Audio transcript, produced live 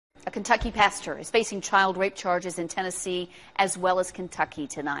A Kentucky pastor is facing child rape charges in Tennessee as well as Kentucky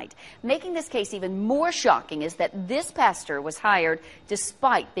tonight. Making this case even more shocking is that this pastor was hired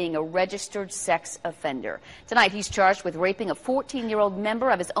despite being a registered sex offender. Tonight he's charged with raping a 14-year-old member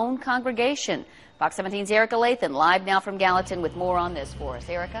of his own congregation. Fox 17's Erica Lathan live now from Gallatin with more on this for us.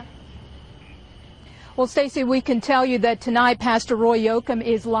 Erica? Well, Stacey, we can tell you that tonight Pastor Roy Yoakem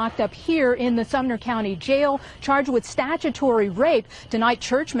is locked up here in the Sumner County Jail, charged with statutory rape. Tonight,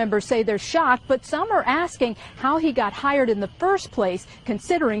 church members say they're shocked, but some are asking how he got hired in the first place,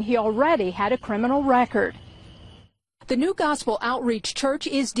 considering he already had a criminal record. The New Gospel Outreach Church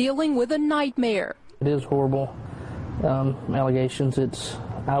is dealing with a nightmare. It is horrible allegations.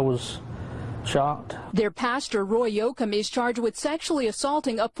 I was shocked. Their pastor, Roy Yoakem, is charged with sexually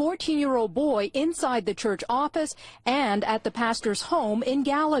assaulting a 14-year-old boy inside the church office and at the pastor's home in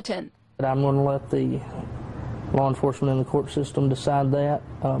Gallatin. I'm going to let the law enforcement and the court system decide that.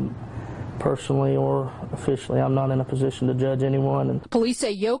 Personally or officially, I'm not in a position to judge anyone. Police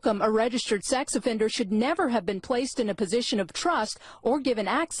say Yoakem, a registered sex offender, should never have been placed in a position of trust or given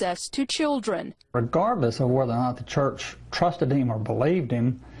access to children. Regardless of whether or not the church trusted him or believed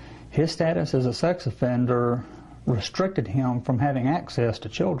him, his status as a sex offender restricted him from having access to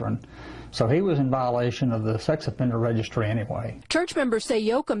children. So he was in violation of the sex offender registry anyway. Church members say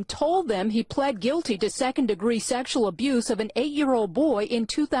Yoakem told them he pled guilty to second-degree sexual abuse of an 8-year-old boy in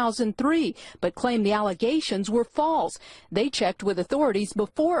 2003, but claimed the allegations were false. They checked with authorities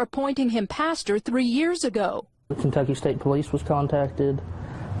before appointing him pastor 3 years ago. The Kentucky State Police was contacted.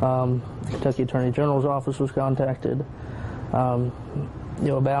 The Kentucky Attorney General's office was contacted.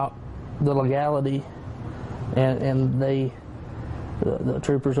 About the legality, and the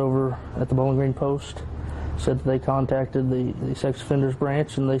troopers over at the Bowling Green Post said that they contacted the sex offenders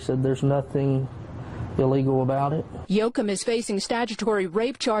branch, and they said there's nothing illegal about it. Yoakem is facing statutory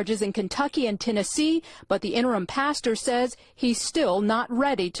rape charges in Kentucky and Tennessee, but the interim pastor says he's still not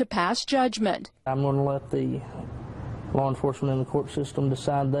ready to pass judgment. I'm going to let the law enforcement and the court system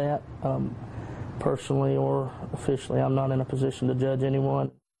decide that. Personally or officially, I'm not in a position to judge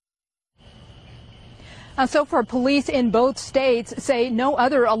anyone. So far, police in both states say no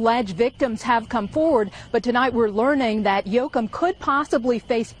other alleged victims have come forward, but tonight we're learning that Yoakem could possibly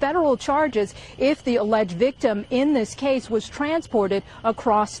face federal charges if the alleged victim in this case was transported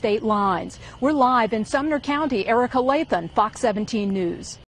across state lines. We're live in Sumner County. Erica Lathan, Fox 17 News.